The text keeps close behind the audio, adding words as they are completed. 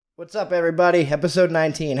What's up, everybody? Episode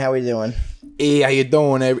 19. How we doing? Hey, how you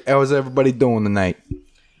doing? How's everybody doing tonight?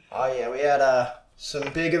 Oh, yeah. We had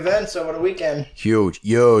some big events over the weekend. Huge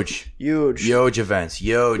events.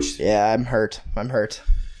 Huge. Yeah, I'm hurt.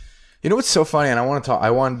 You know what's so funny? And I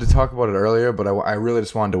wanted to talk about it earlier, but I really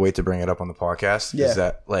just wanted to wait to bring it up on the podcast. Yeah. Is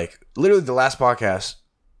that, like, literally the last podcast,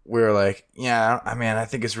 we were like, yeah, I mean, I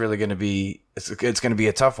think it's really going to be, it's going to be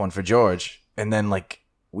a tough one for George. And then, like,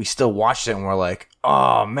 we still watched it and we're like,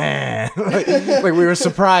 oh, man. like we were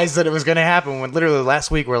surprised that it was going to happen when literally last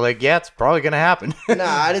week we're like, yeah, it's probably going to happen. Nah,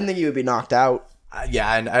 I didn't think you would be knocked out.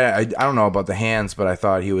 Yeah, and I don't know about the hands, but I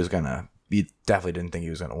thought he was going to, he definitely didn't think he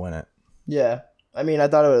was going to win it. Yeah. I mean, I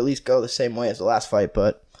thought it would at least go the same way as the last fight,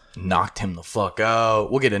 but... Knocked him the fuck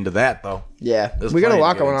out. We'll get into that, though. Yeah. We got a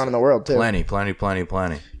lot going on in the world, too. Plenty.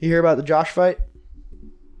 You hear about the Josh fight?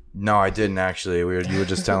 No, I didn't, actually. You were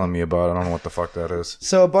just telling me about it. I don't know what the fuck that is.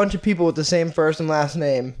 So a bunch of people with the same first and last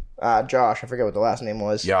name, Josh, I forget what the last name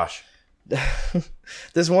was. Josh.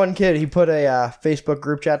 This one kid, he put a Facebook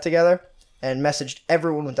group chat together and messaged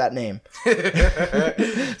everyone with that name.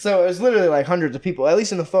 So it was literally like hundreds of people, at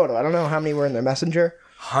least in the photo. I don't know how many were in their messenger.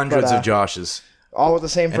 Hundreds of Joshes. All with the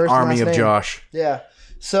same first and last name. An army of Josh. Yeah.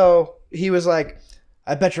 So he was like,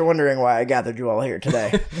 I bet you're wondering why I gathered you all here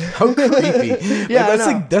today. How creepy. Yeah,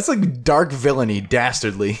 that's like dark villainy,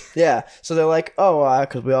 dastardly. Yeah. So they're like, oh,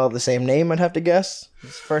 because we all have the same name, I'd have to guess.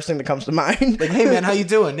 It's the first thing that comes to mind. Like, hey, man, how you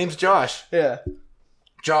doing? Name's Josh. Yeah.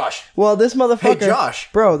 Josh. Well, this motherfucker. Hey,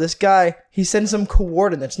 Josh. Bro, this guy, he sent some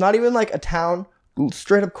coordinates. Not even like a town.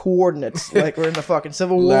 Straight up coordinates. Like we're in the fucking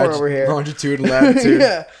Civil War over here. Longitude and latitude.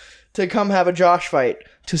 Yeah. To come have a Josh fight.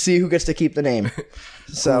 To see who gets to keep the name.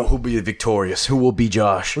 So who'll be victorious? Who will be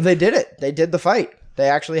Josh? Well, they did it. They did the fight. They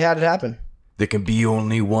actually had it happen. There can be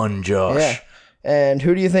only one Josh. Yeah. And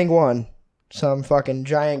who do you think won? Some fucking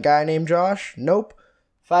giant guy named Josh? Nope.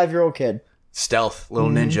 5-year-old kid. Stealth. Little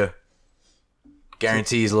ninja.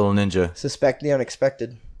 Guarantees little ninja. Suspect the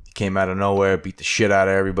unexpected. Came out of nowhere, beat the shit out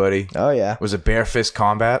of everybody. Oh, yeah. Was it bare fist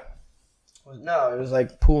combat? No, it was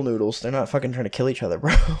like pool noodles. They're not fucking trying to kill each other,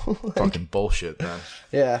 bro. Like, fucking bullshit, man.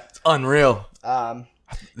 Yeah. It's unreal.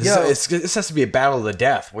 This has to be a battle of the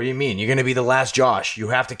death. What do you mean? You're going to be the last Josh. You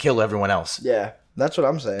have to kill everyone else. Yeah, that's what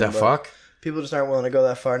I'm saying. The fuck? People just aren't willing to go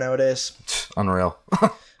that far nowadays. Unreal.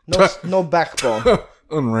 No backbone.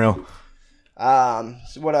 Unreal.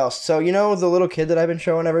 What else? So, you know the little kid that I've been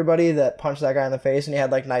showing everybody that punched that guy in the face and he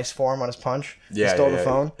had like nice form on his punch? Yeah. He stole the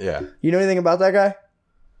phone? Yeah. You know anything about that guy?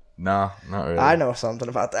 No, not really. I know something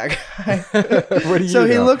about that guy. What do you So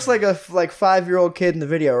know? he looks like a 5-year-old kid in the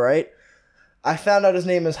video, right? I found out his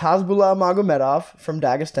name is Hasbullah Magomedov from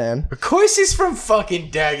Dagestan. Of course he's from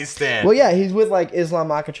fucking Dagestan. Well, yeah, he's with like Islam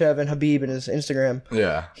Makhachev and Habib in his Instagram.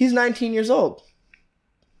 Yeah. He's 19 years old.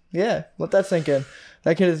 Yeah, let that sink in.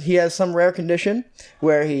 That kid he has some rare condition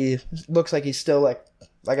where he looks like he's still like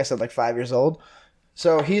I said, like 5 years old.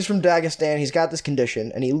 So he's from Dagestan. He's got this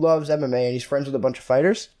condition, and he loves MMA, and he's friends with a bunch of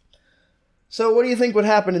fighters. So what do you think would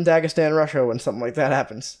happen in Dagestan, Russia, when something like that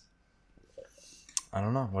happens? I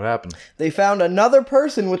don't know. What happened? They found another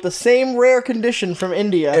person with the same rare condition from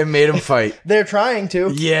India. It made him fight. They're trying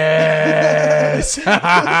to. Yes!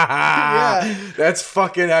 Yeah. That's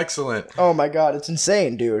fucking excellent. Oh my god, it's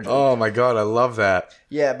insane, dude. Oh my god, I love that.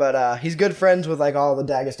 Yeah, but he's good friends with like all the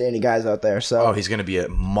Dagestani guys out there, so... Oh, he's going to be a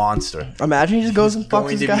monster. Imagine he just goes and fucks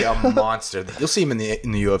Going this to be guy. a monster. You'll see him in the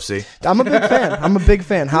UFC. I'm a big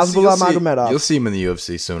fan. Hasbullah Magomedov. You'll see him in the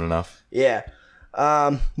UFC soon enough. Yeah.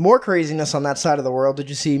 More craziness on that side of the world. Did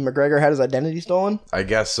you see McGregor had his identity stolen? I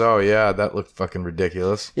guess so, yeah. That looked fucking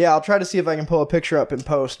ridiculous. Yeah, I'll try to see if I can pull a picture up in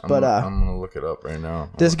post. I'm going to look it up right now.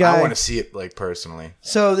 This guy... I want to see it, like, personally.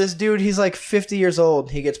 So this dude, he's like 50 years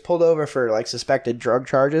old. He gets pulled over for like suspected drug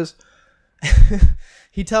charges.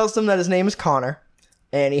 He tells them that his name is Connor,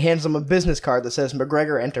 and he hands them a business card that says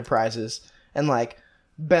McGregor Enterprises and like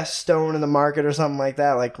best stone in the market or something like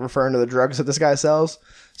that, like referring to the drugs that this guy sells.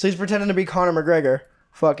 So he's pretending to be Conor McGregor,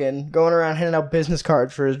 fucking going around handing out business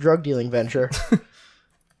cards for his drug dealing venture.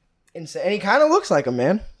 Insane. And he kind of looks like him,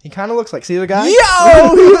 man. He kind of looks like, see the guy?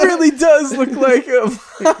 Yo, he really does look like him. Isn't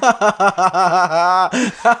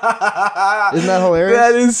that hilarious?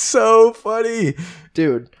 That is so funny.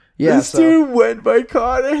 Dude. Yeah, this dude went by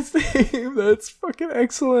Connor's name. That's fucking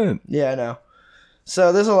excellent. Yeah, I know.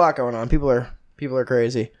 So there's a lot going on. People are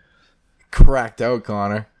crazy. Cracked out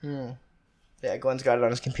Connor. Yeah, Glenn's got it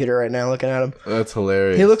on his computer right now looking at him. That's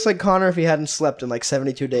hilarious. He looks like Connor if he hadn't slept in like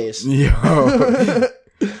 72 days. Yo.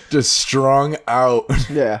 Just strung out.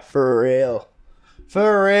 Yeah, for real.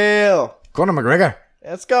 For real. Conor McGregor.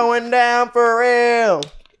 It's going down for real.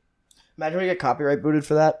 Imagine we get copyright booted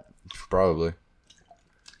for that. Probably.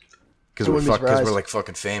 Because I we're, wouldn't be surprised. we're like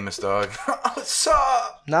fucking famous, dog. What's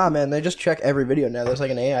up? Nah, man, they just check every video now. There's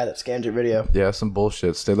like an AI that scans your video. Yeah, some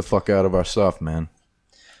bullshit. Stay the fuck out of our stuff, man.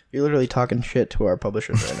 You're literally talking shit to our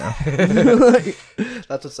publishers right now. Like,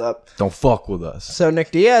 that's what's up. Don't fuck with us. So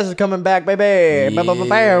Nick Diaz is coming back, baby. Bow, bow, bow,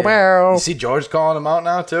 bow, bow. You see George calling him out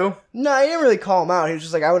now, too? No, he didn't really call him out. He was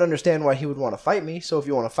just like, I would understand why he would want to fight me. So if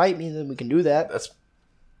you want to fight me, then we can do that. It's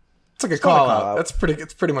like a not a call call-out. out.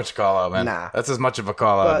 It's pretty much a call out, man. Nah. That's as much of a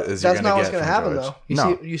call out But as you're that's gonna not what's get going to from happen,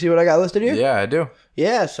 George. though. You see what I got listed here? Yeah, I do.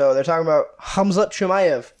 Yeah, so they're talking about Khamzat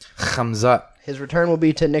Chimaev. Khamzat. His return will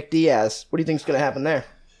be to Nick Diaz. What do you think's going to happen there?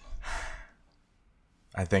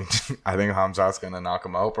 I think Khamzat's gonna knock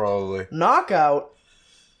him out probably. Knockout?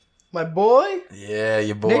 My boy? Yeah,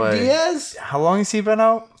 your boy. Nick Diaz? How long has he been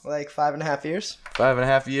out? Like 5.5 years.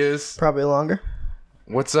 5.5 years. Probably longer.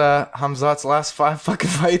 What's Khamzat's last 5 fucking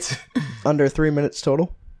fights? Under 3 minutes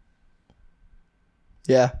total.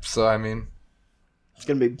 Yeah, So I mean, it's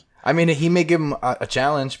going to be... he may give him a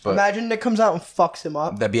challenge, but Imagine Nick comes out and fucks him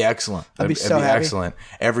up. that'd be excellent. I'd be so happy. excellent.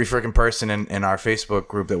 Every freaking person in our Facebook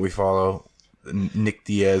group that we follow, Nick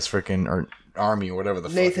Diaz freaking or Army or whatever the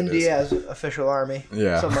Nathan fuck it is. Diaz, official army.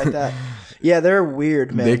 Yeah. Something like that. Yeah, they're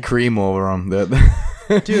weird, man. They cream over him. Dude,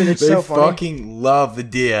 it's they so funny. fucking love the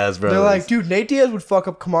Diaz brothers. They're like, dude, Nate Diaz would fuck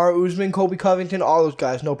up Kamaru Usman, Kobe Covington, all those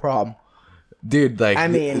guys, no problem. dude, like I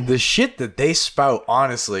mean- the shit that they spout,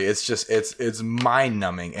 honestly, it's just it's mind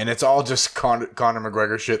numbing, and it's all just Conor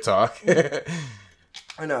McGregor shit talk.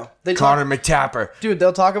 I know. They Conor McTapper. Dude,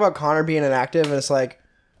 they'll talk about Conor being inactive, and it's like,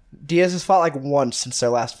 Diaz has fought like once since their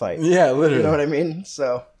last fight. Yeah, literally. You know what I mean?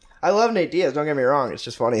 So, I love Nate Diaz, don't get me wrong. It's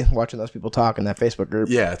just funny watching those people talk in that Facebook group.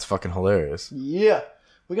 Yeah, it's fucking hilarious. Yeah.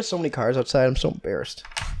 We got so many cars outside, I'm so embarrassed.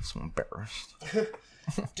 I'm so embarrassed.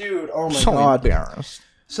 Dude, oh my So god. embarrassed.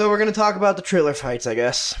 So, we're going to talk about the Triller fights, I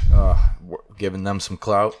guess. We're giving them some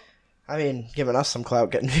clout. I mean, giving us some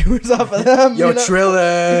clout, getting viewers off of them. Yo, you know?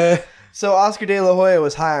 Triller. So Oscar De La Hoya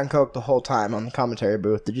was high on coke the whole time on the commentary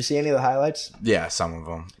booth. Did you see any of the highlights? Yeah, some of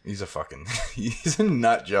them. He's a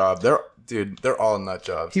nut job. They're all nut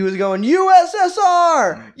jobs. He was going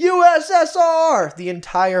USSR, USSR the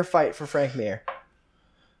entire fight for Frank Mir.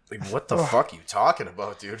 Like, what the fuck are you talking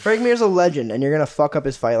about, dude? Frank Mir's a legend, and you're gonna fuck up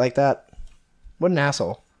his fight like that. What an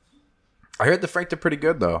asshole. I heard the Frank did pretty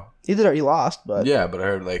good though. He did. He lost, but Yeah, but I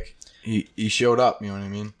heard like he showed up. You know what I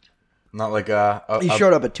mean? Not like he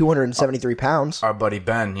showed up at 273 pounds. our buddy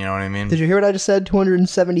Ben. You know what I mean? Did you hear what I just said?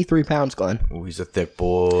 273 pounds, Glenn. Oh, he's a thick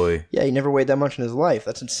boy. Yeah, he never weighed that much in his life.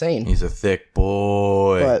 That's insane. He's a thick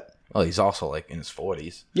boy. But well, he's also like in his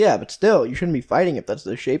 40s. yeah, but still, you shouldn't be fighting if that's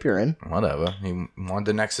the shape you're in. Whatever. He wanted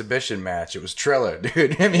an exhibition match. It was Triller,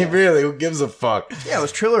 dude. I mean, really, who gives a fuck? Yeah, it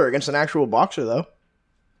was Triller against an actual boxer, though.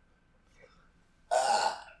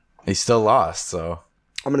 He still lost, so.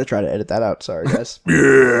 I'm gonna try to edit that out. Sorry, guys.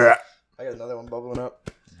 Yeah. I got another one bubbling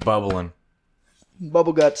up. Bubbling.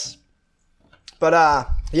 Bubble guts. But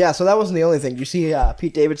yeah, so that wasn't the only thing. Did you see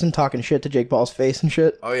Pete Davidson talking shit to Jake Paul's face and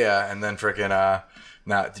shit? Oh, yeah. And then freaking,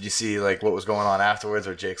 now, did you see, like, what was going on afterwards?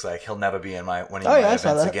 Where Jake's like, he'll never be in my winning Oh, yeah, my I saw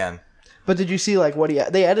events that. again. But did you see like what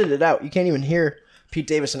they edited it out? You can't even hear Pete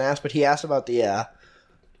Davidson ask, but he asked about the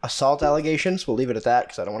assault allegations. We'll leave it at that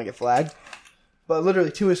because I don't want to get flagged. But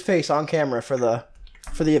literally to his face on camera for the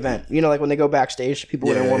event. You know, like when they go backstage, people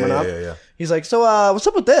when they're warming up. Yeah. He's like, so what's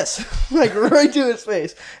up with this? Like right to his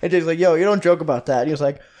face. And Jake's like, yo, you don't joke about that. And he was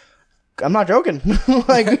like, I'm not joking.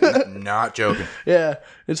 Like, Not joking. yeah,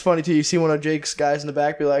 it's funny too. You see one of Jake's guys in the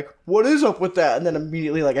back be like, "What is up with that?" And then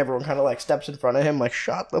immediately, like everyone kind of like steps in front of him, like,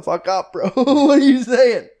 "Shut the fuck up, bro! What are you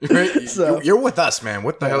saying?" So You're with us, man.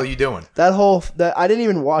 What the hell are you doing? that I didn't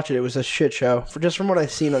even watch it. It was a shit show. Just from what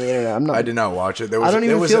I've seen on the internet, I'm not. I did not watch it. There was, I don't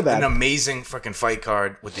even there was feel bad. an amazing fucking fight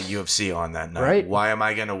card with the UFC on that night. Right. Why am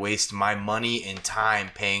I going to waste my money and time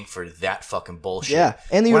paying for that fucking bullshit? Yeah,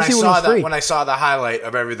 and the when UFC I one saw was free. when I saw the highlight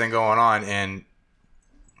of everything going on and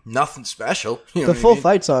nothing special. You know The what I full mean?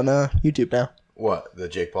 fight's on YouTube now. What, the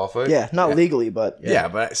Jake Paul fight? Yeah, not legally, but Yeah,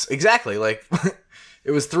 but exactly. Like,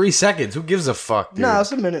 it was 3 seconds. Who gives a fuck, dude? No,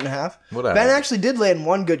 it's a minute and a half. Whatever. Ben actually did land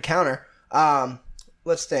one good counter.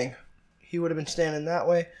 Let's think. He would have been standing that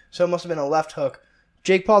way, so it must have been a left hook.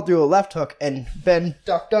 Jake Paul threw a left hook, and Ben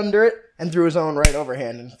ducked under it and threw his own right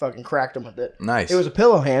overhand and fucking cracked him with it. Nice. It was a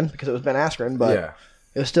pillow hand because it was Ben Askren, but Yeah.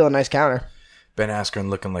 it was still a nice counter. Ben Askren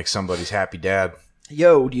looking like somebody's happy dad.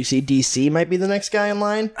 Yo, do you see DC might be the next guy in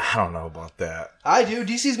line? I don't know about that. I do.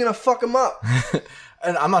 DC's gonna fuck him up.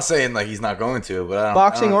 And I'm not saying like he's not going to, but I don't,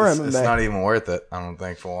 Boxing I don't, or it's, MMA. It's not even worth it. I don't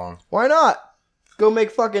think for him. Why not? Go make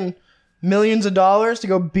fucking millions of dollars to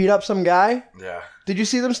go beat up some guy? Yeah. Did you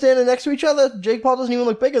see them standing next to each other? Jake Paul doesn't even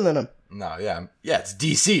look bigger than him. No, yeah, it's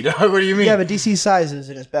DC, dog. What do you mean? Yeah, but DC's size is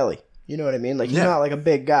in his belly. You know what I mean? Like, he's not like a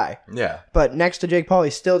big guy. Yeah. But next to Jake Paul, he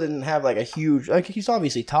still didn't have like a huge. Like, he's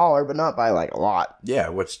obviously taller, but not by like a lot. Yeah,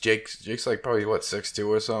 what's Jake's like probably 6'2"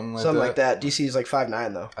 or something like Something that. like that. DC's like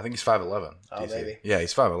 5'9" though. I think he's 5'11". Oh, DC. maybe. Yeah,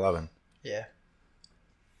 he's 5'11". Yeah.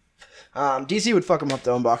 DC would fuck him up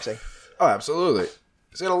though in boxing. Oh, absolutely.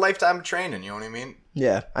 He's got a lifetime of training. You know what I mean?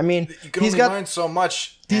 Yeah, I mean, You can only learn so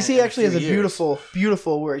much. DC in actually has a few years.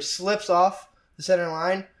 beautiful where he slips off the center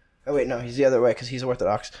line. Oh wait, no, he's the other way because he's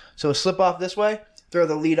orthodox. So slip off this way, throw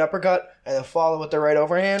the lead uppercut, and then follow with the right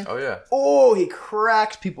overhand. Oh yeah. Oh, he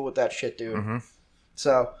cracks people with that shit, dude. Mm-hmm.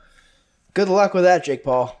 So, good luck with that, Jake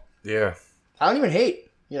Paul. Yeah. I don't even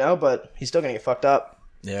hate, but he's still gonna get fucked up.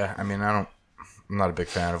 Yeah. I mean, I'm not a big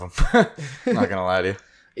fan of him. I'm not gonna lie to you.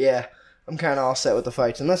 Yeah, I'm kind of all set with the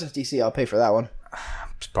fights. Unless it's DC, I'll pay for that one. I'm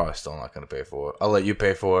probably still not gonna pay for it. I'll let you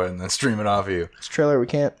pay for it and then stream it off of you. It's Triller, we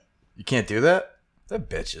can't. You can't do that? They're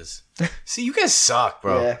bitches. See, you guys suck,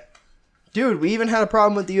 bro. Yeah. Dude, we even had a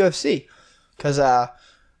problem with the UFC. Because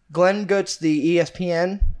Glenn gets the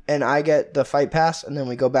ESPN, and I get the Fight Pass, and then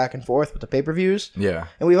we go back and forth with the pay-per-views. Yeah.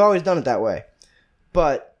 And we've always done it that way.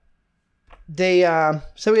 But they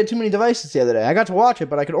said we had too many devices the other day. I got to watch it,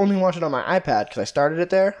 but I could only watch it on my iPad because I started it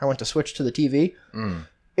there. I went to switch to the TV.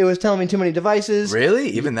 It was telling me too many devices. Really?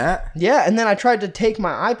 Even that? Yeah, and then I tried to take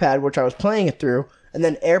my iPad, which I was playing it through, and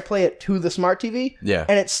then AirPlay it to the smart TV. Yeah.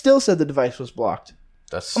 And it still said the device was blocked.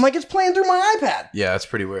 That's. I'm like, it's playing through my iPad. Yeah, that's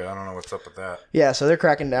pretty weird. I don't know what's up with that. Yeah, so they're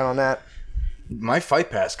cracking down on that. My Fight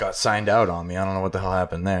Pass got signed out on me. I don't know what the hell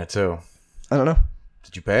happened there, too. I don't know.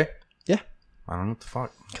 Did you pay? Yeah. I don't know what the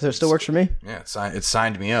fuck. Because it still works for me. Yeah, it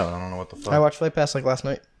signed me out. I don't know what the fuck. I watched Fight Pass like last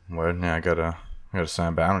night. Word? Yeah, I gotta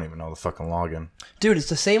sign back. I don't even know the fucking login. Dude, it's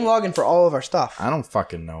the same login for all of our stuff. I don't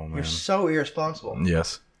fucking know, man. You're so irresponsible.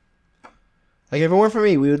 Yes. Like, if it weren't for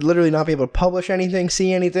me, we would literally not be able to publish anything,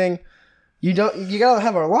 see anything. You gotta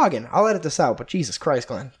have our login. I'll edit this out, but Jesus Christ,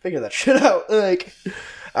 Glenn. Figure that shit out. Like,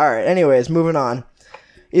 alright, anyways, moving on.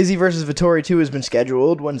 Izzy versus Vittori 2 has been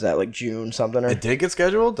scheduled. When's that? Like June something? Or... It did get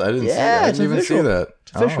scheduled? I didn't see Yeah, that. I it's didn't even official. see that.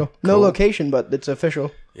 It's official. Oh, No cool. location, but it's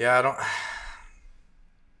official. Yeah, I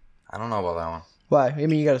don't know about that one. Why? I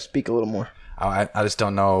mean, you gotta speak a little more. I just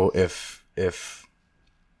don't know if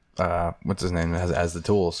what's his name has the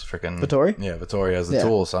tools. Freaking Vittori? Yeah, Vittori has the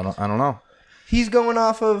tools. I don't know. He's going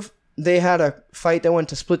off of, they had a fight that went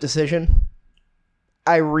to split decision.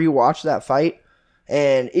 I rewatched that fight,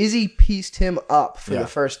 and Izzy pieced him up for the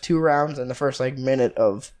first 2 rounds and the first minute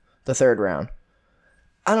of the 3rd round.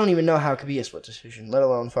 I don't even know how it could be a split decision, let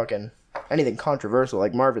alone fucking anything controversial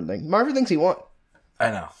like Marvin thinks. Marvin thinks he won.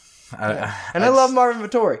 I know. I love Marvin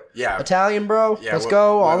Vittori. Yeah. Italian, bro. Yeah, Let's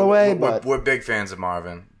go all the way. But we're big fans of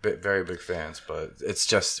Marvin. Very big fans. But it's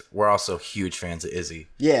just, we're also huge fans of Izzy.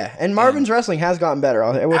 yeah, and Marvin's wrestling has gotten better.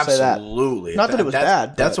 I will say that. Absolutely. Not that it was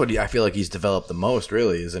bad. That's what I feel like he's developed the most,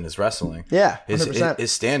 really, is in his wrestling. Yeah, His 100%.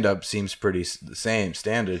 stand-up seems pretty the same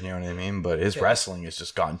standard, you know what I mean? But his wrestling has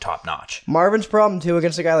just gotten top-notch. Marvin's problem, too,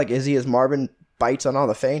 against a guy like Izzy is Marvin bites on all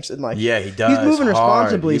the feints. And Yeah, he does. He's moving hard.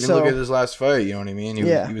 responsibly. Even So, look at his last fight, you know what I mean?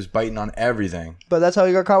 Yeah. He was biting on everything. but that's how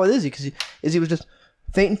he got caught with Izzy, because Izzy was just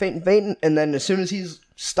feinting, and then as soon as he's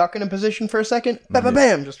stuck in a position for a second,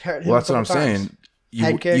 bam, just hit him. Well, that's what I'm a couple times. saying.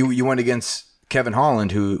 Head kick. You went against Kevin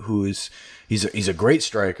Holland, who is he's a great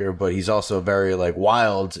striker, but he's also very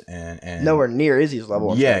wild and Nowhere near Izzy's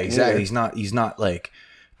level. Yeah, exactly. He's not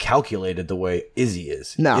calculated the way Izzy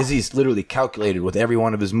is. No. Izzy's literally calculated with every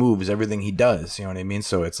one of his moves, everything he does. You know what I mean?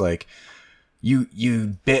 So it's like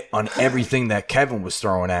you bit on everything that Kevin was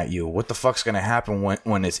throwing at you. What the fuck's gonna happen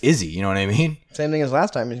when it's Izzy? You know what I mean? Same thing as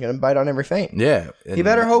last time. He's going to bite on every feint. Yeah. You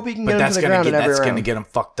better hope he can get him to the ground in every That's round. gonna get him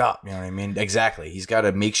fucked up. You know what I mean? Exactly. He's got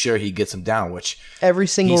to make sure he gets him down. Which Every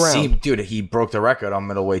single round. dude, he broke the record on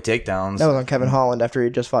middleweight takedowns. That was on Kevin Holland after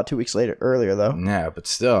he just fought 2 weeks earlier, though. Yeah, but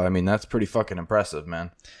still, I mean, that's pretty fucking impressive,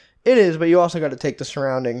 man. It is, but you also got to take the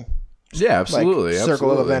surrounding Yeah, absolutely.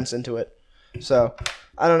 circle of events into it. So,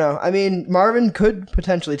 I don't know. I mean, Marvin could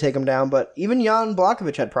potentially take him down, but even Jan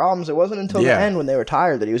Blachowicz had problems. It wasn't until the end when they were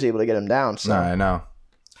tired that he was able to get him down. So, No, I know.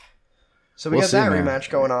 so we We'll got see, that man. rematch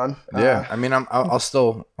going on. Yeah, I mean, I'll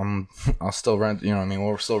still rent. You know what I mean?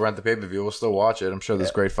 We'll still rent the pay per view. We'll still watch it. I'm sure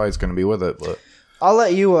this great fight's gonna be with it. But I'll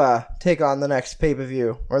let you take on the next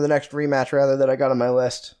pay-per-view, or the next rematch, rather, that I got on my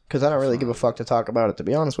list, because I don't really give a fuck to talk about it, to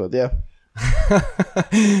be honest with you.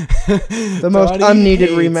 The most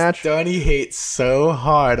unneeded rematch. Donnie hates so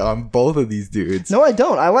hard on both of these dudes. No, I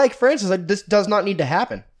don't. I like Francis. This does not need to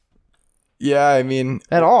happen Yeah, I mean,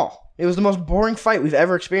 at all. It was the most boring fight we've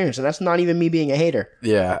ever experienced, and that's not even me being a hater.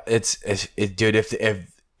 yeah, dude. If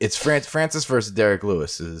it's Francis versus Derek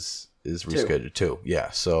Lewis is is rescheduled too. Yeah,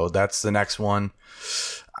 so that's the next one.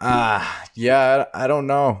 Yeah, I don't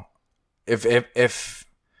know if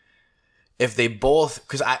they both,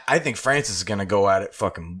 because I think Francis is gonna go at it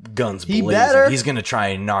fucking guns blazing. better. He's gonna try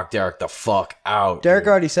and knock Derek the fuck out. Derek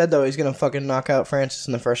already said though he's gonna fucking knock out Francis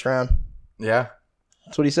in the first round. Yeah,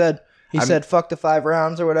 That's what he said. He said fuck the 5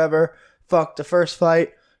 rounds or whatever. Fuck the first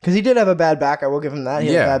fight, because he did have a bad back. I will give him that. He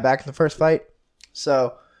had a bad back in the first fight.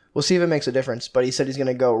 So we'll see if it makes a difference. But he said he's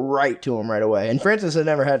gonna go right to him right away. And Francis had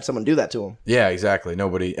never had someone do that to him. yeah, exactly.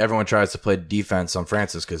 Everyone tries to play defense on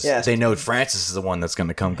Francis because they know Francis is the one that's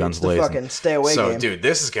gonna come guns The blazing. fucking stay away So, game. dude,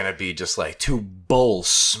 this is gonna be just like 2 bulls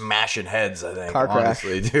smashing heads. I think, Car crash.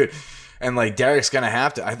 honestly, dude. And like Derek's gonna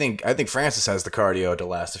have to. I think Francis has the cardio to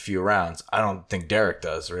last a few rounds. I don't think Derek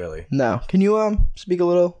does really. No. Can you speak a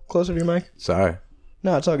little closer to your mic? Sorry,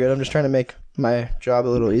 No, it's all good. I'm just trying to make my job a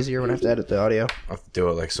little easier when I have to edit the audio. I have to do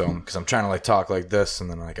it like so because I'm trying to like talk like this, and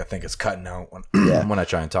then like I think it's cutting out when when I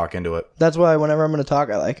try and talk into it. That's why whenever I'm going to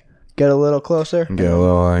talk, I like get a little closer. Get a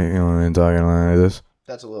little like talking like this.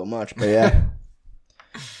 That's a little much, but yeah.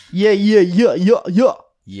 Yeah.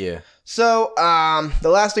 Yeah. So, the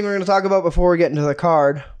last thing we're going to talk about before we get into the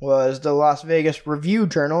card was the Las Vegas Review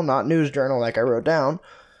Journal, not News Journal like I wrote down,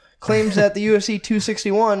 claims that the UFC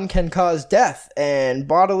 261 can cause death and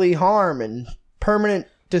bodily harm and permanent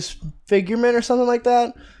disfigurement or something like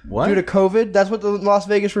that What? due to COVID. That's what the Las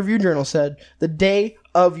Vegas Review Journal said the day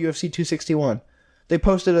of UFC 261. They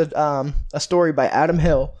posted a story by Adam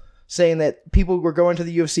Hill saying that people were going to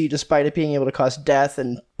the UFC despite it being able to cause death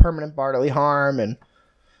and permanent bodily harm. And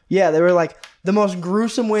yeah, they were like the most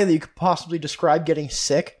gruesome way that you could possibly describe getting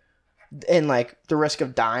sick and like the risk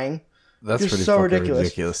of dying. That's Just pretty so fucking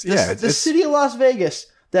ridiculous. Yeah, The city of Las Vegas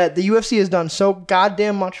that the UFC has done so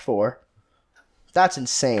goddamn much for. That's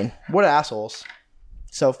insane. What assholes.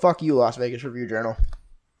 So fuck you, Las Vegas Review Journal.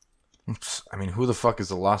 I mean, who the fuck is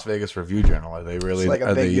the Las Vegas Review Journal? Are they really? It's like a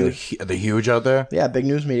are big they huge out there? Yeah, big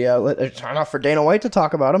news media outlet. It's enough for Dana White to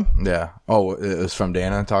talk about him. Yeah. Oh, it was from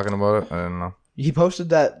Dana talking about it. I don't know. He posted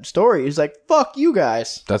that story. He's like, fuck you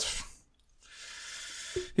guys.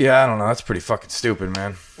 Yeah, I don't know. That's pretty fucking stupid,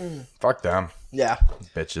 man. Fuck them, Yeah.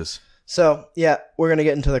 bitches. So, yeah, we're going to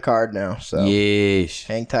get into the card now. So, Yeesh.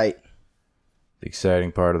 hang tight. The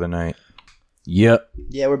exciting part of the night. Yep.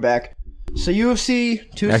 Yeah, we're back. So, UFC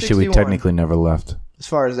 261. Actually, we technically never left. As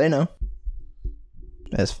far as they know.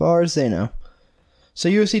 So,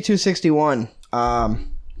 UFC 261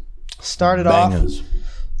 started Bangers. off.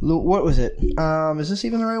 What was it? Is this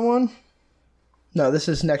even the right one? No, this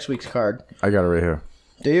is next week's card. I got it right here.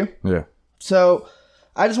 Do you? Yeah. So,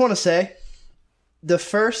 I just want to say, the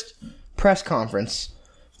first press conference,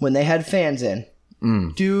 when they had fans in,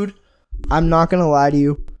 dude, I'm not going to lie to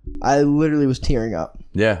you, I literally was tearing up.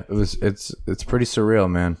 Yeah, it's pretty surreal,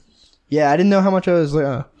 man. Yeah, I didn't know how much I was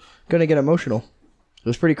going to get emotional. It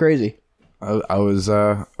was pretty crazy. I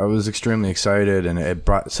was extremely excited, and it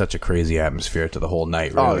brought such a crazy atmosphere to the whole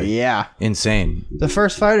night. Really. Oh, yeah. Insane. The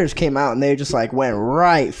first fighters came out, and they just, like, went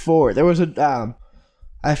right for it. There was a,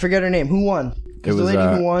 I forget her name. Who won? It was the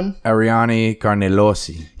lady who won, Ariane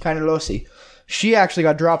Carnelosi. Canellosi. She actually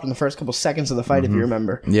got dropped in the first couple seconds of the fight, if you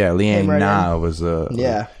remember. Yeah, Liang right Na was the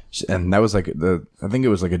Yeah. and that was like I think it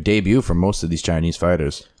was like a debut for most of these Chinese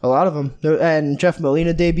fighters. A lot of them. And Jeff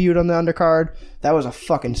Molina debuted on the undercard. That was a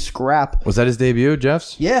fucking scrap. Was that his debut,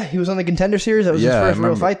 Jeff's? Yeah, he was on the Contender Series. That was his I first real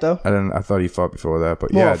remember. fight, though. I thought he fought before that,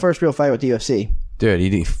 but Well, yeah, first real fight with the UFC.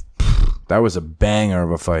 dude, that was a banger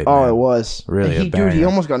of a fight. Oh, man. it was. Really And a banger. he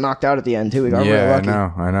almost got knocked out at the end, too. He got real Yeah, lucky.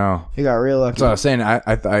 I know. He got real lucky. So I was saying, I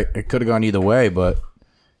it could have gone either way, but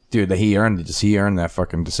dude, he earned that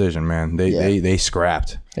fucking decision, man. They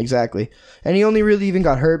scrapped. Exactly. And he only really even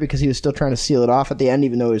got hurt because he was still trying to seal it off at the end,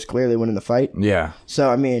 even though he was clearly winning the fight. Yeah, So,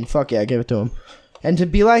 I mean, fuck yeah, give it to him. And to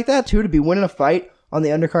be like that, too, to be winning a fight on the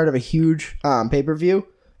undercard of a huge pay-per-view,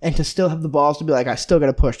 and to still have the balls to be like, I still got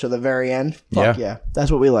to push to the very end. Fuck yeah. That's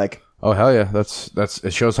what we like. Oh hell yeah, that's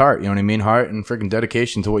it shows heart. You know what I mean? Heart and freaking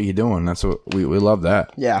dedication to what you're doing. That's what we love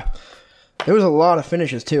that. Yeah. There was a lot of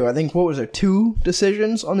finishes, too. I think, what was there, 2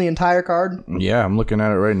 decisions on the entire card? Yeah, I'm looking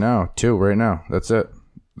at it right now. 2 right now. That's it.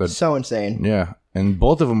 So insane. Yeah, and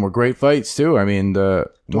both of them were great fights too. I mean,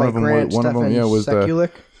 one of them was Sekulic.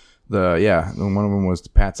 one of them was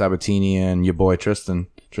Pat Sabatini and your boy Tristan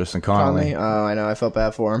Connolly. Oh, I know. I felt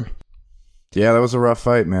bad for him. Yeah, that was a rough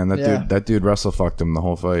fight, man. Yeah. That dude wrestle fucked him the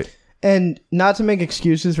whole fight. And not to make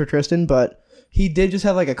excuses for Tristan, but he did just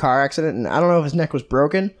have like a car accident, and I don't know if his neck was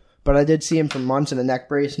broken, but I did see him for months in a neck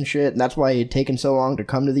brace and shit, and that's why he had taken so long to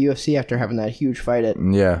come to the UFC after having that huge fight at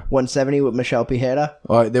Yeah. 170 with Michelle Picheda.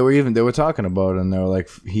 Well, they were talking about it, and they were like,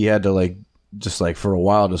 he had to like just like for a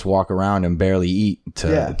while, just walk around and barely eat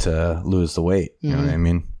Yeah. to lose the weight. You know what I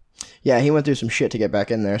mean? Yeah, he went through some shit to get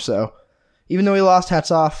back in there. So even though he lost,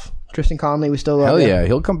 hats off. Tristan Conley, we still love Hell him. yeah,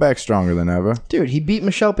 he'll come back stronger than ever. Dude, he beat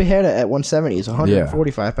Michel Pereira at 170. He's a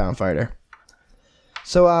 145-pound fighter.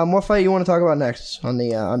 So what fight you want to talk about next on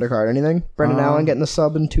the undercard? Anything? Brendan Allen getting the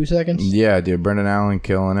sub in 2 seconds? Yeah, dude, Brendan Allen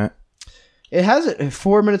killing it. It has it at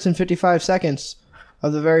 4 minutes and 55 seconds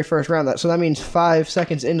of the very first round. So that means 5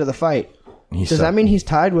 seconds into the fight. Does that mean he's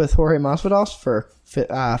tied with Jorge Masvidal for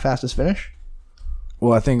fastest finish?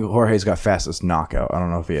 Well, I think Jorge's got fastest knockout. I don't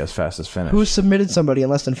know if he has fastest finish. Who submitted somebody in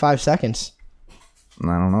less than 5 seconds? I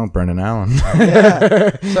don't know, Brendan Allen.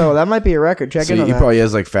 Yeah. So that might be a record. Check in on he that. probably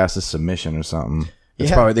has like fastest submission or something. It's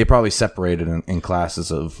Yeah. they probably separated in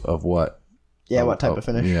classes of what. Yeah, what type of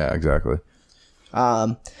finish? Yeah, exactly.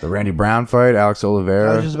 The Randy Brown fight, Alex I was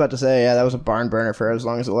Oliveira. just about to say, yeah, that was a barn burner for as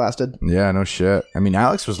long as it lasted. Yeah, no shit. I mean,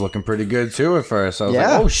 Alex was looking pretty good too at first. I was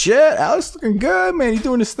Yeah. like, oh shit, Alex looking good, man. He's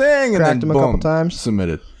doing his thing. And Cracked then him a boom, couple times.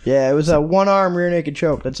 submitted. Yeah, it was a one-arm rear naked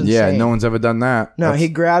choke. That's insane. Yeah, no one's ever done that. No, That's- he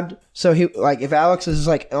grabbed. So he like if Alex is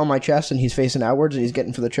like on my chest and he's facing outwards and he's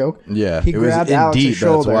getting for the choke. Yeah, he it was grabbed in Alex's deep.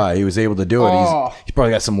 shoulder. That's why he was able to do it. Oh. He's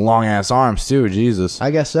probably got some long ass arms too. Jesus. I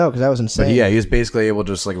guess so because that was insane. But yeah, he was basically able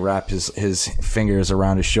to just like wrap his fingers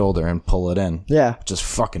around his shoulder and pull it in. Yeah. Just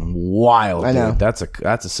fucking wild. I know. Dude.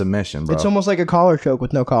 That's a submission, bro. It's almost like a collar choke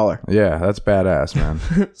with no collar. Yeah, that's badass,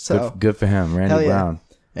 man. So good for him, Randy hell yeah. Brown.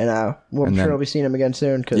 And I'm And sure then- we'll be seeing him again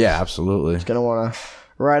soon because Yeah, absolutely. he's gonna want to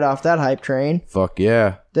ride off that hype train. Fuck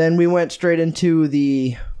yeah, Then we went straight into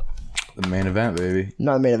the the main event, baby.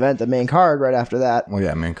 not the main event, the main card right after that. Well,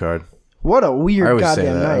 yeah, main card. What a I weird always say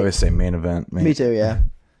goddamn that. I night. always say main event. Me too, yeah.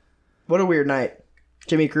 What a weird night.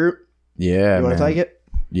 Jimmy Crute, Yeah, you want to man. take it?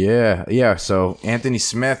 Yeah. So Anthony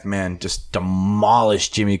Smith, man, just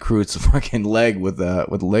demolished Jimmy Crute's fucking leg with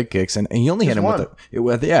leg kicks, and he only hit him one.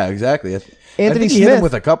 with yeah, exactly. I Anthony think he hit Smith- him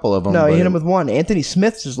with a couple of them. No, he but- hit him with one. Anthony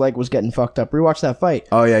Smith's leg was getting fucked up. Rewatch that fight.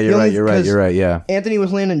 Oh yeah, you're The right. only- You're right. 'cause You're right. Yeah. Anthony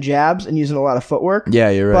was landing jabs and using a lot of footwork. Yeah,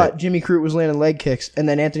 you're right. But Jimmy Crute was landing leg kicks, and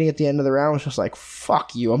then Anthony at the end of the round was just like,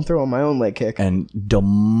 "Fuck you! I'm throwing my own leg kick." And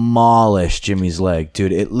demolished Jimmy's leg,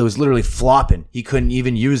 dude. It was literally flopping. He couldn't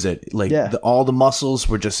even use it. Like Yeah. all the muscles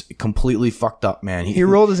were just completely fucked up, man. He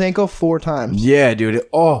rolled his ankle 4 times. Yeah, dude.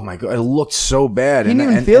 Oh my god, it looked so bad. He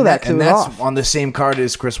didn't even feel that 'cause it and was that's off. on the same card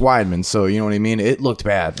as Chris Weidman. So you know what I mean. It looked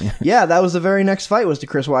bad. Yeah, that was the very next fight was the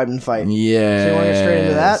Chris Weidman fight. Yeah. So you want to get straight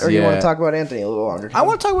into that, or do you want to talk about Anthony a little longer? I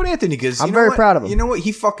want to talk about Anthony because I'm very proud of him. You know what?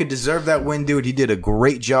 He fucking deserved that win, dude. He did a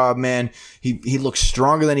great job, man. He looked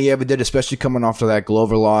stronger than he ever did, especially coming off of that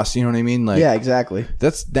Glover loss. You know what I mean? Like, Yeah, exactly.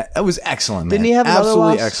 that was excellent, man. Didn't he have another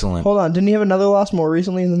absolutely loss? excellent? Hold on, didn't he have another loss more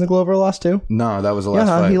recently than the Glover loss too? No, that was the last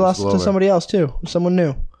Yeah, fight. he was lost to Glover. somebody else too, someone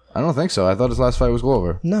new. I don't think so. I thought his last fight was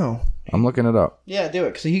Glover. No. I'm looking it up. Yeah, do it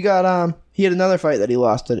because he got he had another fight that he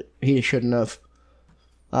lost that he shouldn't have.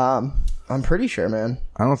 I'm pretty sure, man.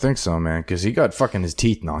 I don't think so, man, because he got fucking his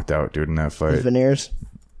teeth knocked out, dude, in that His fight. veneers.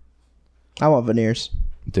 I want veneers.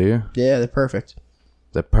 Do you? Yeah, they're perfect.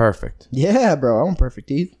 They're perfect. Yeah, bro, I want perfect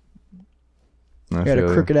teeth. I I got a feel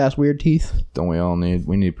you. crooked ass weird teeth. Don't we all need?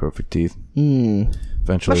 We need perfect teeth. Hmm.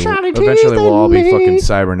 Eventually, My shiny teeth eventually we'll all be in me. fucking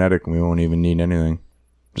cybernetic and we won't even need anything.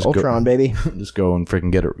 Just Ultron, baby. Go, just go and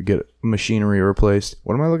freaking get machinery replaced.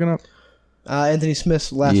 What am I looking up? Anthony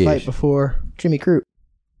Smith's last Yes. fight before Jimmy Crute.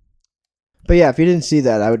 But yeah, if you didn't see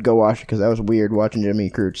that, I would go watch it because that was weird watching Jimmy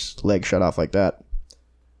Crute's leg shut off like that.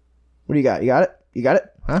 What do you got? You got it? You got it?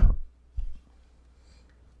 Huh?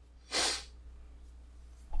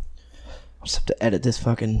 I'll just have to edit this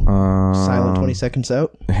fucking silent 20 seconds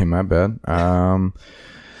out. Hey, my bad.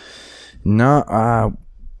 No.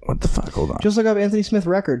 What the fuck? Hold on. Just look up Anthony Smith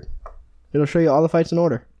record. It'll show you all the fights in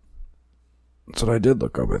order. That's what I did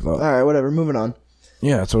look up. I thought. All right, whatever. Moving on.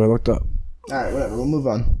 Yeah, that's what I looked up. All right, whatever. We'll move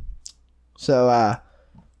on. So,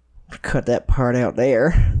 cut that part out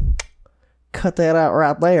there. Cut that out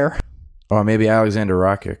right there. Oh, maybe Alexander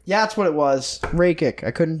Rakic. Yeah, that's what it was. Rakic. I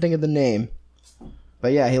couldn't think of the name.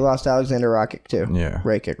 But yeah, he lost Alexander Rakic too. Yeah.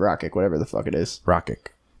 Rakic, whatever the fuck it is. Rakic.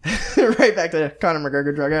 Right back to Conor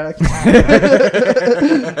McGregor drug addict.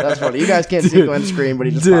 That's funny. You guys can't see Glenn screen, but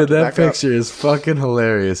he just popped back up. is fucking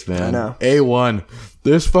hilarious, man. I know. A1.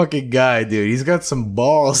 This fucking guy, dude. He's got some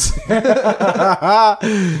balls.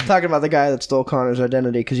 Talking about the guy that stole Conor's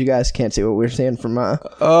identity because you guys can't see what we're seeing from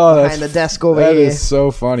Oh, behind the desk over that here. is so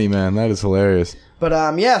funny, man. That is hilarious. But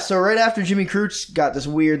yeah, so right after Jimmy Crute's got this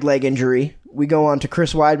weird leg injury, we go on to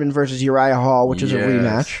Chris Weidman versus Uriah Hall, which is a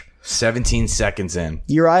rematch. 17 seconds in.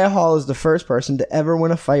 Uriah Hall is the first person to ever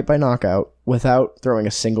win a fight by knockout without throwing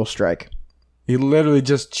a single strike. He literally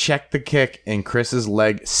just checked the kick, and Chris's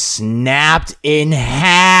leg snapped in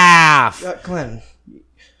half. Glenn,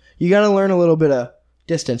 you got to learn a little bit of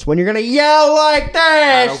distance when you're gonna yell like this.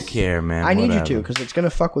 I don't care, man. I need Whatever. you to, because it's gonna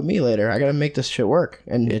fuck with me later. I gotta make this shit work,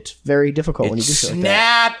 and it's very difficult when you do shit like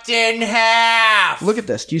that. Snapped in half. Look at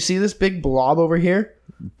this. Do you see this big blob over here?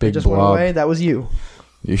 Big It just blob. went away. That was you.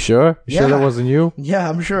 You sure? You sure Yeah. that wasn't you? Yeah,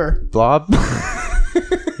 I'm sure. Blob?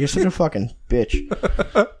 You're such a fucking bitch.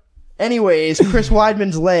 Anyways, Chris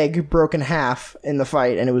Weidman's leg broke in half in the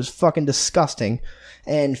fight, and it was fucking disgusting.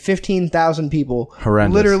 And 15,000 people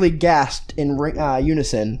Horrendous. literally gasped in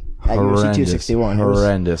unison at UFC 261. It was-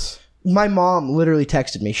 Horrendous. my mom literally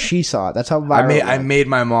texted me. She saw it. That's how viral it I went. made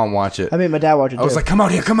my mom watch it. I made my dad watch it too. I was like, come out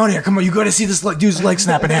here. You gotta see this dude's leg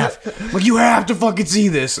snap in half. Like, you have to fucking see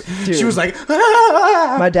this. Dude. She was like,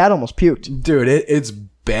 ah! my dad almost puked. Dude, it's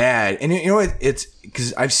bad. And you know what? It's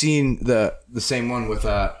because I've seen the same one with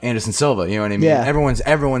Anderson Silva. You know what I mean? Yeah.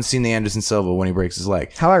 Everyone's seen the Anderson Silva when he breaks his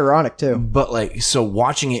leg. How ironic too. But like, so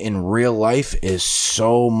watching it in real life is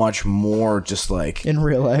so much more just like, In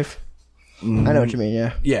real life. I know what you mean,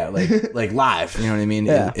 yeah. yeah, like live. You know what I mean?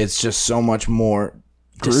 Yeah. It's just so much more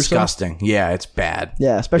disgusting. Yeah, it's bad.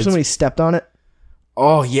 Yeah, especially when he stepped on it.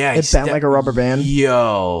 Oh yeah, It bent like a rubber band.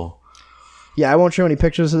 Yo. Yeah, I won't show any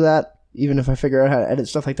pictures of that, even if I figure out how to edit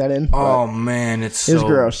stuff like that in. but Oh man, it's it was so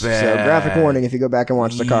gross. bad. So graphic warning if you go back and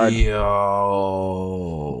watch the card.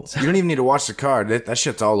 Yo, you don't even need to watch the card. That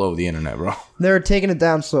shit's all over the internet, bro. They're taking it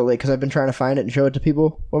down slowly because I've been trying to find it and show it to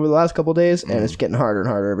people over the last couple of days, and it's getting harder and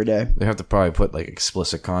harder every day. They have to probably put like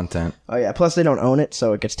explicit content. Oh yeah, plus they don't own it,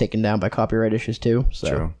 so it gets taken down by copyright issues too. So.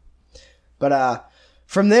 True. But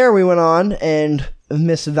from there we went on, and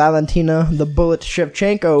Miss Valentina the Bullet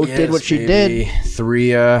Shevchenko did what she did.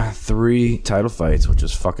 3 title fights, which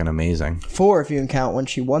is fucking amazing. 4 if you can count when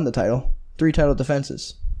she won the title. 3 title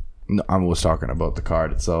defenses. No, I was talking about the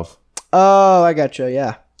card itself. Oh, I gotcha.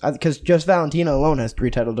 Yeah, because just Valentina alone has 3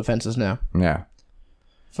 title defenses now. Yeah.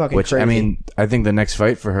 Fucking Which crazy. I mean, I think the next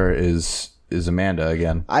fight for her is Amanda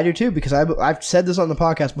again. I do too, because I've said this on the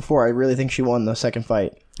podcast before. I really think she won the second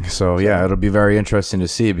fight. So yeah, it'll be very interesting to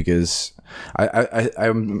see because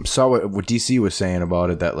I saw what DC was saying about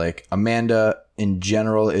it, that like Amanda in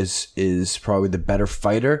general is probably the better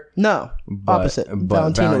fighter. No, opposite.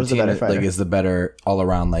 Valentina was the better fighter. Like is the better all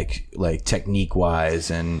around like technique wise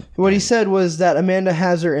and What he said was that Amanda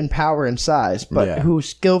has her in power and size, but Yeah. who's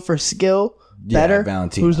skill for skill better,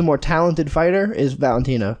 Valentina. who's the more talented fighter is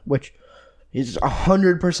Valentina, which is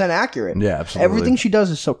 100% accurate. Yeah, absolutely. Everything she does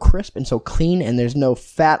is so crisp and so clean, and there's no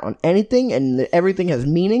fat on anything, and everything has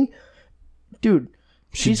meaning. Dude,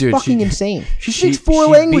 she's fucking insane. She speaks 4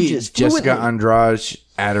 languages beat Jessica fluently. Andrade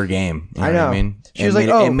at her game. You know I know. what I mean? She was like,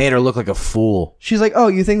 it made her look like a fool. She's like, oh,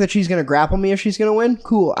 you think that she's going to grapple me if she's going to win?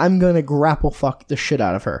 Cool. I'm going to grapple fuck the shit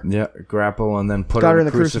out of her. Yeah, grapple and then put Got her her in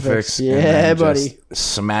in the the crucifix. crucifix. and then Yeah, just buddy.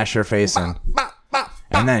 smash her face in.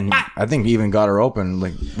 And then I think he even got her open,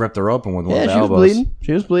 like ripped her open with one Yeah, of the she was elbows. bleeding.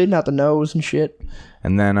 She was bleeding out the nose and shit.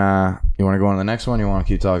 And then you want to go on to the next one? You want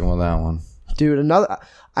to keep talking about that one? Dude,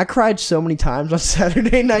 I cried so many times on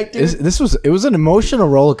Saturday night, dude. It was an emotional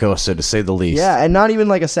roller coaster to say the least. Yeah, and not even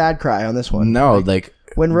like a sad cry on this one. No, like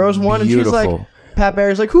When Rose won beautiful. and she's like, Pat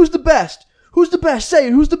Barry's like, who's the best? Who's the best? Say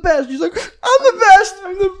it. Who's the best? She's like, I'm the best.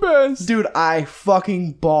 I'm the best. Dude, I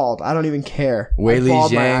fucking bawled. I don't even care. I Weili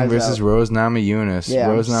bawled my Zhang eyes versus out. Rose Namajunas. Yeah,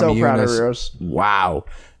 Rose I'm so proud of Namajunas. Rose. Wow.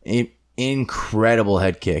 Incredible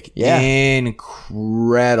head kick. Yeah.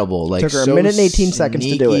 Incredible. Like Took her a so minute and 18 seconds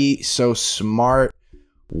to do it. sneaky, So smart.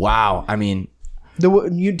 Wow. I mean,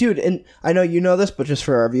 Dude, and I know you know this, but just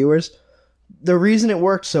for our viewers, the reason it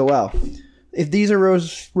worked so well, if these are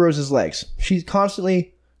Rose's legs, she's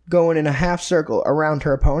constantly going in a half circle around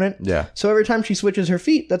her opponent. yeah. So every time she switches her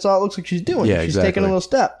feet, that's all it looks like she's doing. Yeah, she's exactly. taking a little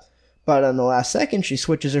step. But on the last second, she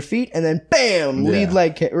switches her feet and then bam, Yeah. lead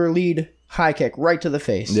leg kick or lead high kick right to the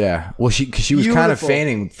face. Yeah. Well, she was kind of Beautiful.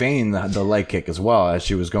 feigning the leg kick as well as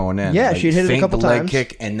she was going in. Yeah, she'd hit it a feigned couple the leg times.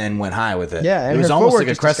 kick and then went high with it. Yeah, and it was her almost footwork like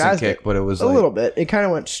a just crescent disguised kick, it. but it was a like, little bit. It kind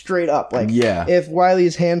of went straight up. Like Yeah. if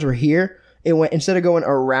Wiley's hands were here, it went instead of going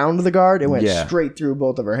around the guard, it went Yeah. straight through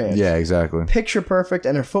both of her hands. Yeah, exactly. Picture perfect,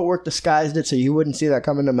 and her footwork disguised it so you wouldn't see that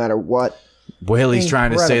coming no matter what. Whaley's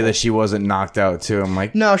trying to say Incredible. that she wasn't knocked out too. I'm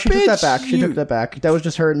like, No, she took that "Bitch, back. She you-" took that back. That was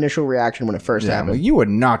just her initial reaction when it first Yeah, happened. like, you were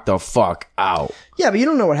knocked the fuck out. Yeah, but you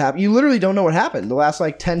don't know what happened. You literally don't know what happened. The last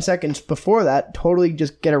like 10 seconds before that totally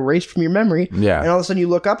just get erased from your memory. Yeah. And all of a sudden you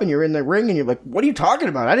look up and you're in the ring and you're like, what are you talking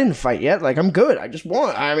about? I didn't fight yet. Like, I'm good. I just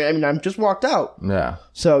won. I mean, I'm just walked out. Yeah.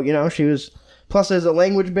 So, you know, she was. Plus, there's a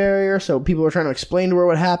language barrier, so people are trying to explain to her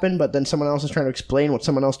what happened, but then someone else is trying to explain what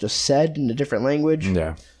someone else just said in a different language.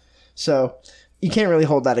 Yeah. So, you can't really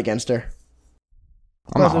hold that against her.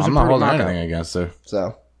 I'm Plus, it was a not brutal holding knockout. anything against her.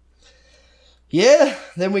 So, yeah.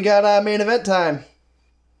 Then we got main event time.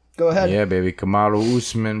 Go ahead. Yeah, baby. Kamaru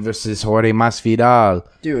Usman versus Jorge Masvidal.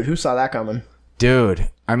 Dude, who saw that coming? Dude,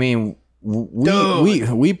 I mean,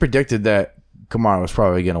 we predicted that Kamaru was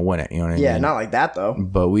probably going to win it. You know what I mean? Yeah, not like that, though.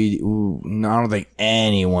 But I don't think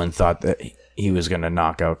anyone thought that he was going to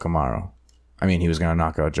knock out Kamaru. I mean, he was going to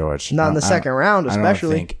knock out George. Not in the second round,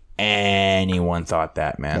 especially. I don't think anyone thought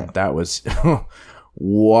that, man. Yeah. That was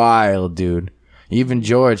wild, dude. Even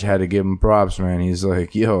George had to give him props, man. He's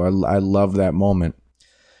like, yo, I love that moment.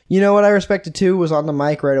 You know what I respected, too, was on the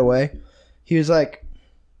mic right away. He was like,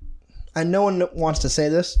 and no one wants to say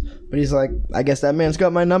this, but he's like, I guess that man's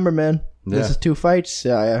got my number, man. Yeah. This is 2 fights.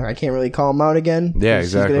 I can't really call him out again. Yeah,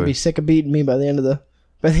 exactly. He's gonna be sick of beating me by the end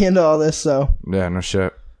of all this. So yeah, no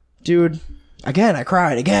shit, dude. Again, I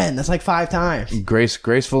cried again. That's like 5 times.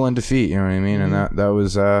 Graceful in defeat. You know what I mean? Mm-hmm. And that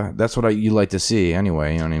was that's what you like to see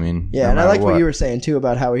anyway. You know what I mean? Yeah, no, and I like what you were saying too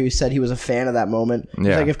about how he said he was a fan of that moment. Yeah,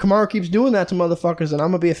 he's like, if Kamaru keeps doing that to motherfuckers, then I'm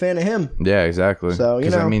gonna be a fan of him. Yeah, exactly. So you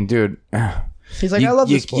know, I mean, dude. He's like, I love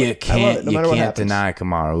this sport. You can't deny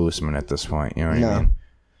Kamaru Usman at this point. You know what I mean?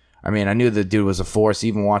 I mean, I knew the dude was a force,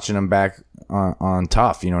 even watching him back on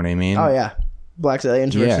Tough. You know what I mean? Oh yeah, Black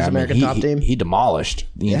Aliens versus American Top Team. He demolished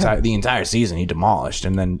the entire season. He demolished,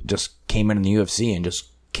 and then just came into the UFC and just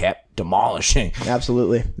kept demolishing.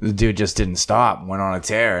 Absolutely, the dude just didn't stop. Went on a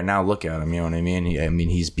tear, and now look at him. You know what I mean?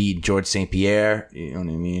 He's beat George St. Pierre. You know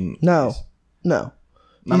what I mean? No.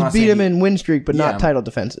 He's beat him in win streak, but not title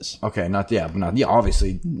defenses. Okay,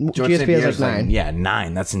 obviously, George GSP St. Pierre's has like 9. Yeah,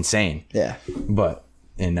 9. That's insane. Yeah, but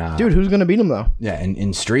dude, who's gonna beat him though? Yeah,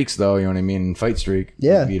 in streaks though, you know what I mean? In fight streak.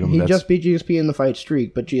 Yeah, beat him, he just beat GSP in the fight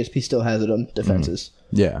streak, but GSP still has it on defenses.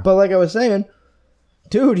 Yeah, but like I was saying,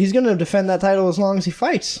 dude, he's gonna defend that title as long as he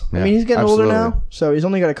fights. Yeah, I mean, he's getting older now, so he's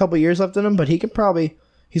only got a couple years left in him, but he could probably.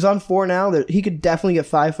 He's on 4 now. That he could definitely get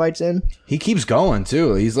 5 fights in. He keeps going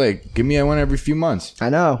too. He's like, give me a win every few months. I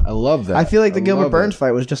know. I love that. I feel like the Gilbert Burns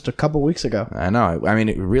fight was just a couple weeks ago. I know. I mean,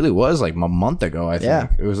 it really was like a month ago. I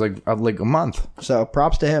think it was like a month. So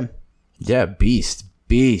props to him. Yeah, beast.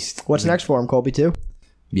 What's next for him, Colby? Too?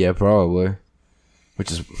 Yeah, probably.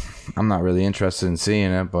 Which is, I'm not really interested in seeing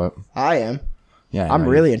it, but I am. Yeah, I'm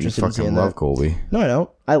really interested in seeing that. I love Colby. No, I don't.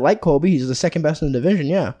 I like Colby. He's the second best in the division.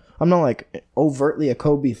 Yeah. I'm not like overtly a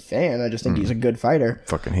Colby fan. I just think he's a good fighter.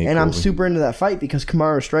 Fucking hate And Colby. I'm super into that fight because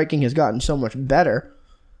Kamaru's striking has gotten so much better.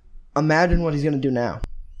 Imagine what he's going to do now.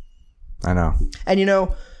 I know. And you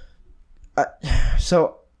know,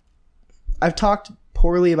 so I've talked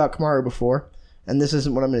poorly about Kamaru before, and this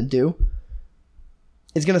isn't what I'm going to do.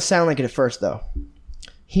 It's going to sound like it at first, though.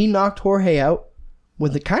 He knocked Jorge out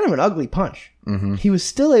with kind of an ugly punch. Mm-hmm. He was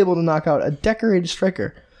still able to knock out a decorated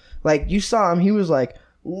striker. Like, you saw him, he was like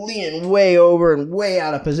leaning way over and way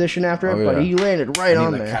out of position after it, but he landed right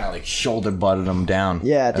on there. Kind of like shoulder butted him down.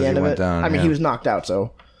 Yeah, at the end of it. Down, I mean, he was knocked out,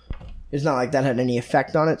 so it's not like that had any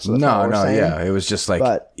effect on it. So no, yeah. It was just like,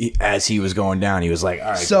 as he was going down, he was like, all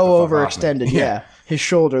right. So overextended, yeah. His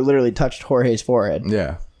shoulder literally touched Jorge's forehead.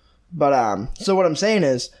 Yeah. But, so what I'm saying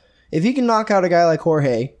is, if he can knock out a guy like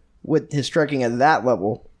Jorge with his striking at that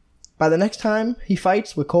level, by the next time he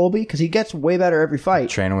fights with Colby, because he gets way better every fight.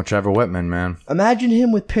 Training with Trevor Whitman, man. Imagine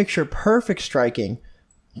him with picture-perfect striking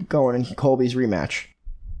going in Colby's rematch.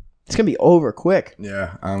 It's going to be over quick.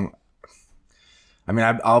 Yeah. I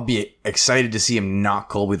mean, I'll be excited to see him knock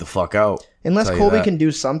Colby the fuck out. Unless Colby can do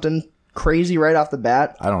something crazy right off the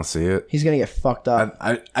bat. I don't see it. He's going to get fucked up.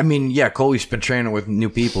 I mean, yeah, Colby's been training with new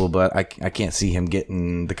people, but I can't see him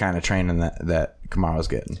getting the kind of training that Kamaru's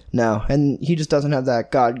getting. No, and he just doesn't have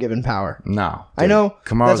that God-given power. No. Dude, I know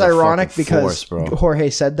Kamaru's that's ironic because Jorge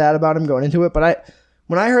said that about him going into it, but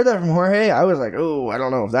when I heard that from Jorge, I was like, oh, I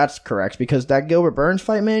don't know if that's correct, because that Gilbert Burns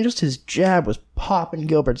fight, man, just his jab was popping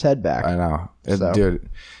Gilbert's head back. I know. Dude,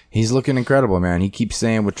 he's looking incredible, man. He keeps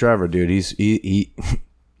staying with Trevor, dude. He's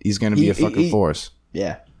going to be a fucking force.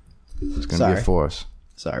 Yeah. He's going to be a force.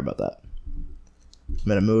 Sorry about that.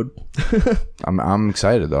 I'm in a mood. I'm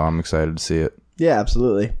excited, though. I'm excited to see it. Yeah,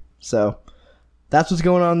 absolutely. So, that's what's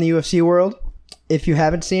going on in the UFC world. If you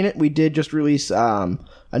haven't seen it, we did just release a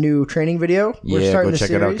new training video. We're starting go check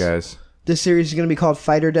it out, guys. This series is going to be called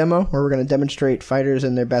Fighter Demo, where we're going to demonstrate fighters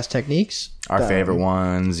and their best techniques. Our favorite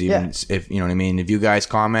ones, even if you know what I mean. If you guys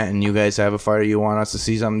comment and you guys have a fighter you want us to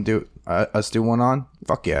see something do one on,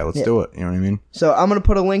 fuck yeah, let's do it. You know what I mean? So I'm going to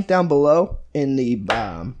put a link down below in the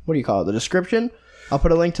the description I'll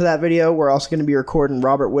put a link to that video. We're also going to be recording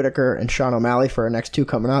Robert Whitaker and Sean O'Malley for our next 2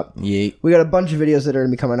 coming up. Yeet. We got a bunch of videos that are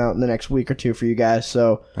going to be coming out in the next week or 2 for you guys.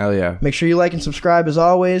 So Hell yeah. make sure you like and subscribe as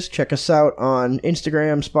always. Check us out on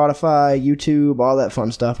Instagram, Spotify, YouTube, all that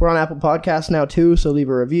fun stuff. We're on Apple Podcasts now too, so leave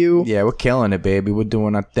a review. Yeah, we're killing it, baby. We're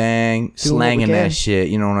doing our thing. Slanging can. that shit.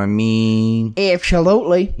 You know what I mean?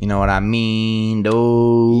 Absolutely. You know what I mean,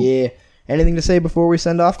 dude? Yeah. Anything to say before we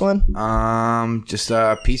send off, Glenn? Just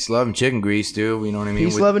peace, love, and chicken grease, dude. You know what I mean?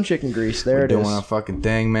 Peace, love, and chicken grease. There We're it is. doing our fucking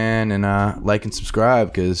thing, man. And like and subscribe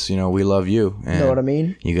because, you know, we love you. And Know what I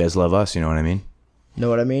mean? You guys love us. You know what I mean? Know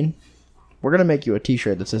what I mean? We're going to make you a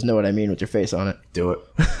t-shirt that says Know What I Mean with your face on it. Do it.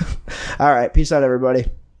 All right. Peace out, everybody.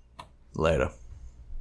 Later.